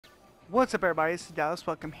What's up, everybody? This is Dallas.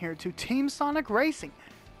 Welcome here to Team Sonic Racing.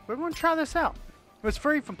 We're going to try this out. It was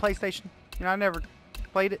free from PlayStation. You know, I never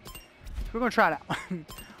played it. So we're going to try it out. Alright,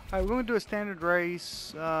 we're going to do a standard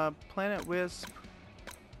race. Planet Wisp.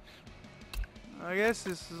 I guess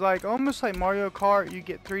this is like almost like Mario Kart. You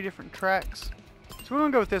get 3 different tracks. So we're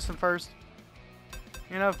going to go with this one first.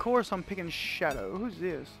 And of course, I'm picking Shadow. Who's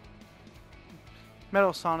this?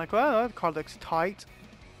 Metal Sonic. Well, that card looks tight.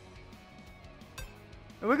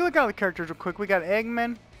 We can look at the characters real quick. We got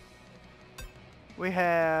Eggman. We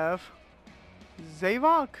have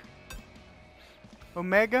Zavok.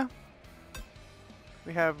 Omega.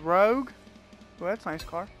 We have Rogue. Oh, that's a nice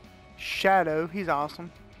car. Shadow. He's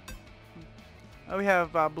awesome. We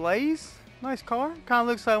have Blaze. Nice car. Kind of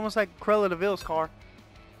looks like almost like Cruella de Vil's car.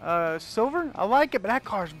 Silver. I like it, but that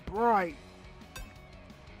car's bright.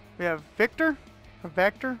 We have Victor. Or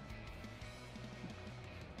Vector.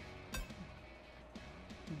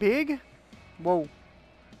 Big? Whoa.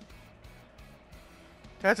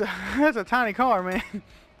 That's a tiny car, man.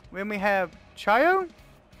 Then we have Chayo.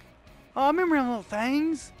 Oh, I remember them little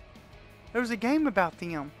things. There was a game about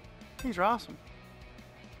them. These are awesome.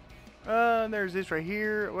 There's this right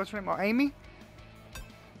here. What's her name? Oh, Amy.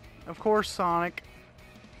 Of course, Sonic.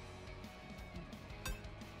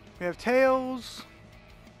 We have Tails.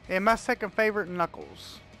 And my second favorite,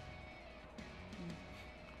 Knuckles.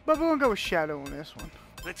 But we're going to go with Shadow on this one.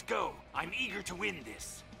 Let's go. I'm eager to win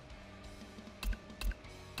this.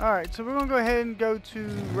 Alright, so we're going to go ahead and go to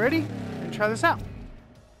ready and try this out.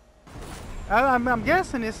 I'm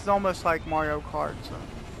guessing this is almost like Mario Kart. So.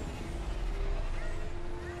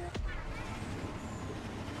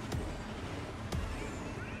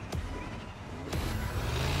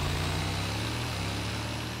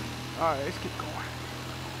 Alright, let's keep going.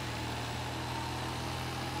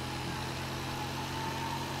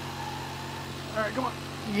 Alright, come on.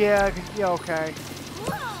 Yeah, okay.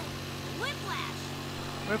 Whoa!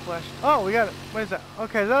 Whiplash! Whiplash. Oh, we got it. What is that?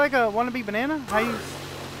 Okay, is that like a wannabe banana? How you?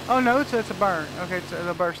 Oh no, it's a burn. Okay, it's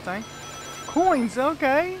a burst thing. Coins.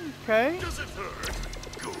 Okay, okay. Does it hurt?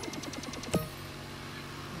 Good.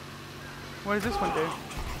 What does this one do?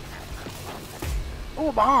 Oh,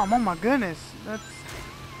 a bomb! Oh my goodness, that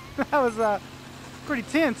was pretty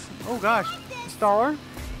tense. Oh gosh, star.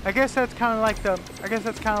 I guess that's kind of like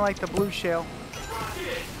the blue shell.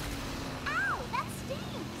 Ow! That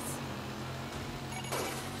stings!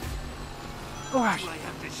 Oh gosh. Do I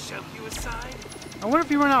have to shove you aside? I wonder if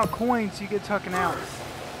you run out of coins, you get tucking out.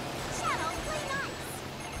 Shadow, play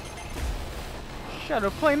nice! Shadow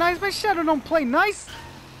play nice, but Shadow don't play nice.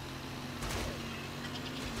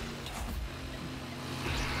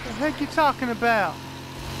 What the heck you talking about?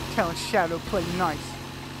 Telling Shadow play nice.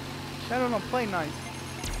 Shadow don't play nice.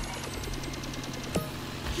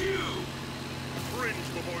 You! Cringe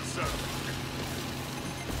before sun.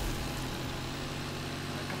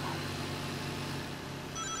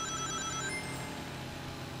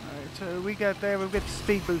 Alright, so we've got the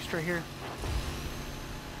speed booster here.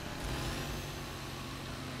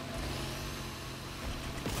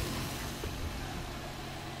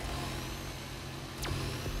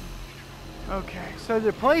 Okay, so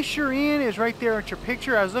the place you're in is right there at your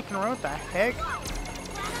picture. I was looking around. What the heck?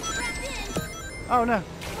 Oh no.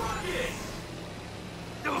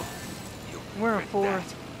 We're in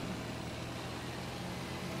fourth.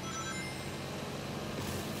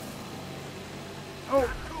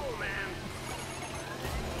 Oh, Cool, man.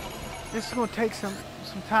 this is gonna take some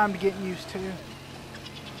time to get used to.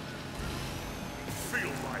 Feel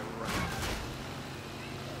my wrath.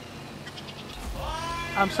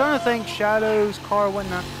 I'm starting to think Shadow's car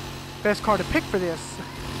wasn't the best car to pick for this.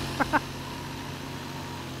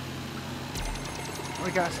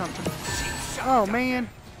 We got something. Oh man.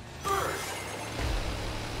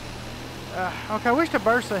 Okay, I wish the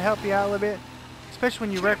burst would help you out a little bit, especially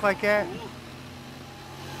when you wreck like that.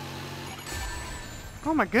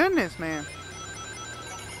 Oh my goodness, man.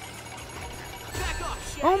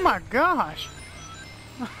 Oh my gosh.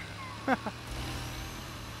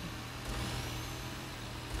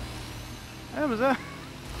 That was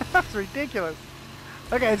that's ridiculous.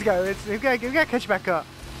 Okay, let's go. We gotta catch back up.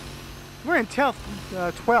 We're in 12th,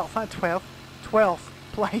 not 12th, 12th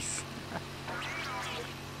place.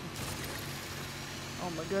 Oh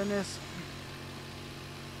my goodness.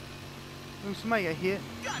 Ooh, somebody got hit.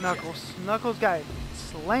 Gotcha. Knuckles. Knuckles got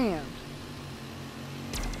slammed.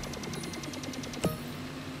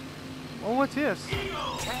 Oh, what's this?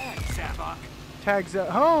 Tag, Zavok. Tags up.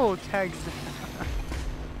 Oh, tags.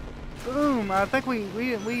 Boom. I think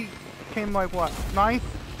we came like what? 9th?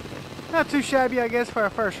 Not too shabby, I guess, for our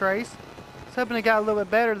first race. I was hoping it got a little bit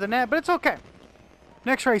better than that, but it's okay.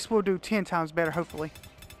 Next race we'll do 10 times better, hopefully.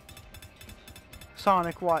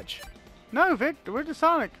 Sonic, watch. No, Victor, where did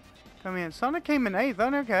Sonic come in? Sonic came in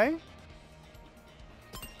 8th, okay.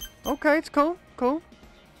 Okay, it's cool, cool.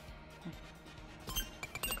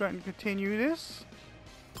 Let's go ahead and continue this.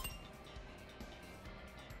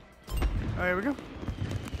 Oh, here we go.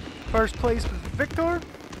 First place was Victor,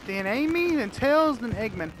 then Amy, then Tails, then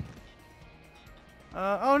Eggman.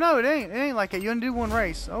 Oh no, it ain't like that. You only do one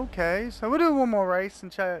race. Okay, so we'll do one more race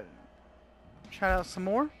and try out some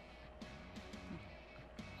more.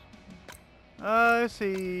 Let's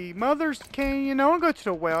see. Mother's Canyon. No, I'll go to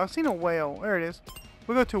the well. I've seen a whale. There it is.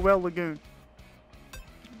 We'll go to Whale Lagoon.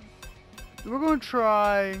 We're going to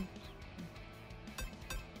try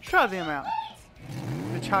them out.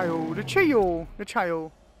 The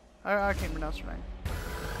child. I can't pronounce her name.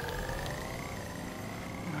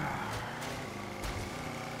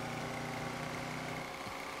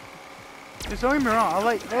 Just don't get me wrong.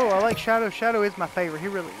 I like Shadow. Shadow is my favorite.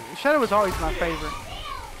 Shadow was always my favorite.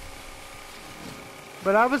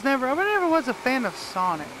 But I never was a fan of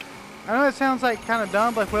Sonic. I know it sounds like kind of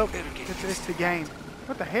dumb, like, well, it's the game.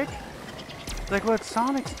 What the heck? Like, well, it's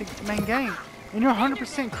Sonic's the main game. And you're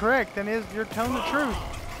 100% correct, and you're telling the truth.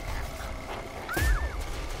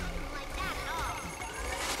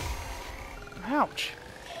 Ouch.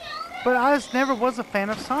 But I just never was a fan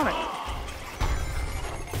of Sonic.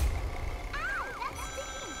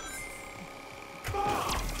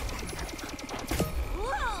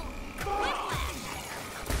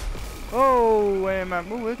 Oh, wait a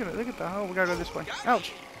minute. Ooh, look at the hole. We gotta go this way.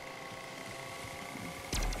 Ouch.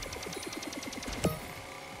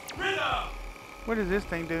 What does this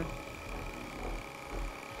thing do?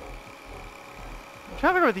 I'm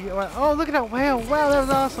trying to figure out oh, look at that whale. Wow, that was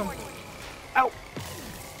awesome. Ow.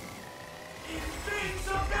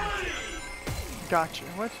 Gotcha.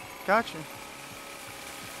 What? Gotcha.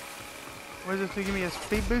 What does this give me, a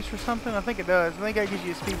speed boost or something? I think it does. I think that gives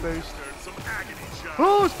you a speed boost.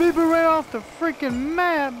 Oh, speed boost right off the freaking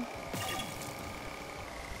map.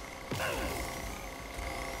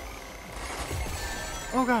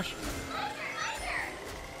 Oh gosh.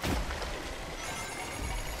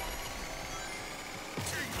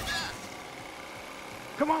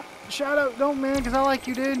 Come on, Shadow, don't man, because I like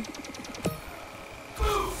you, dude.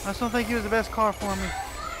 I just don't think he was the best car for me.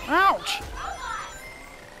 Ouch!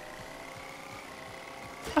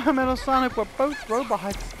 Metal Sonic were both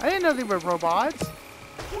robots. I didn't know they were robots.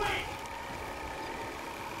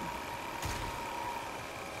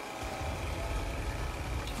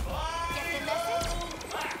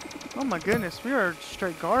 Oh my goodness, we are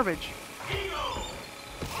straight garbage.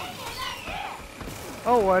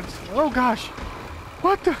 Oh what? Oh gosh.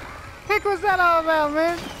 What the heck was that all about,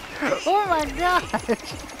 man? Oh my gosh.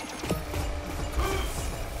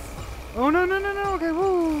 Oh no. Okay,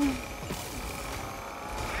 woo.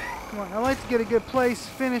 Come on, I like to get a good place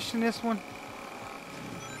finish in this one.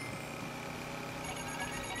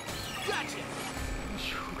 Gotcha.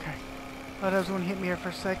 Okay. Oh, that was one hit me here for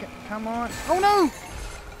a second. Come on. Oh no!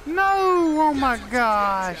 No! Oh my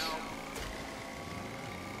gosh.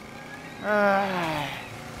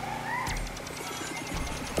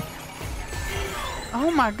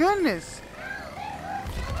 Oh my goodness.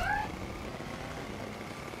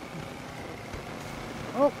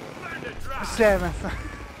 Oh, 7th.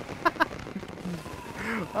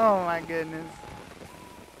 Oh my goodness.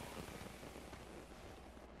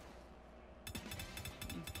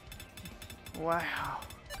 Wow.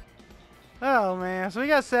 Oh man, so we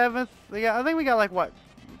got 7th. I think we got like what,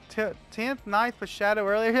 10th, 9th with Shadow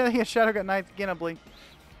earlier. Yeah, Shadow got 9th again, I believe.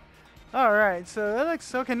 All right, so that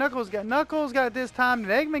looks okay. Knuckles got it this time.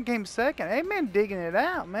 And Eggman came 2nd. Eggman digging it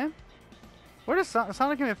out, man. Where does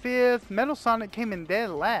Sonic came in 5th? Metal Sonic came in dead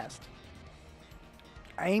last.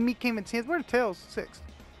 Amy came in 10th. Where did Tails? 6th.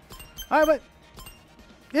 All right, but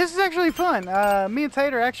this is actually fun. Me and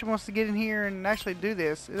Tater actually wants to get in here and actually do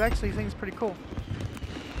this. It actually seems pretty cool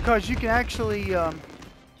because you can actually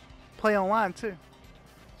play online too.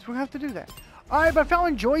 So we have to do that. All right, but if y'all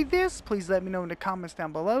enjoyed this, please let me know in the comments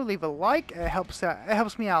down below. Leave a like. It helps out. It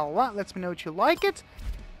helps me out a lot. Lets me know that you like it.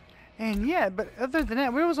 And yeah, but other than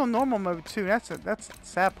that, we was on normal mode too. That's the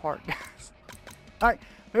sad part, guys. All right,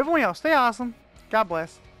 everyone else, stay awesome. God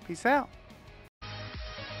bless. Peace out.